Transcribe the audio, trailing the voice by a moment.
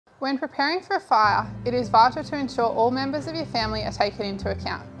When preparing for a fire, it is vital to ensure all members of your family are taken into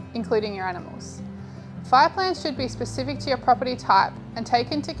account, including your animals. Fire plans should be specific to your property type and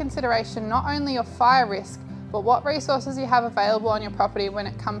take into consideration not only your fire risk, but what resources you have available on your property when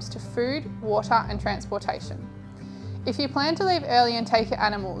it comes to food, water and transportation. If you plan to leave early and take your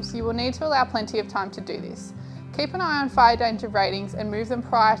animals, you will need to allow plenty of time to do this. Keep an eye on fire danger ratings and move them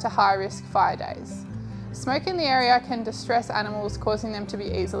prior to high-risk fire days. Smoke in the area can distress animals, causing them to be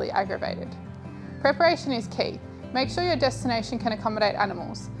easily aggravated. Preparation is key. Make sure your destination can accommodate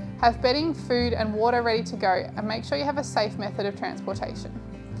animals. Have bedding, food and water ready to go, and make sure you have a safe method of transportation.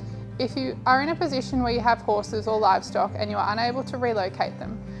 If you are in a position where you have horses or livestock and you are unable to relocate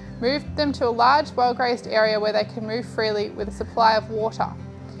them, move them to a large, well-grazed area where they can move freely with a supply of water.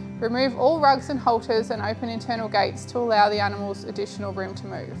 Remove all rugs and halters and open internal gates to allow the animals additional room to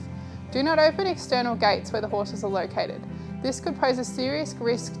move. Do not open external gates where the horses are located. This could pose a serious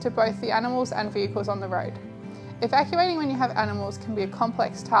risk to both the animals and vehicles on the road. Evacuating when you have animals can be a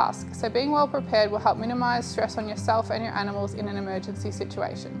complex task, so being well prepared will help minimise stress on yourself and your animals in an emergency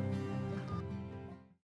situation.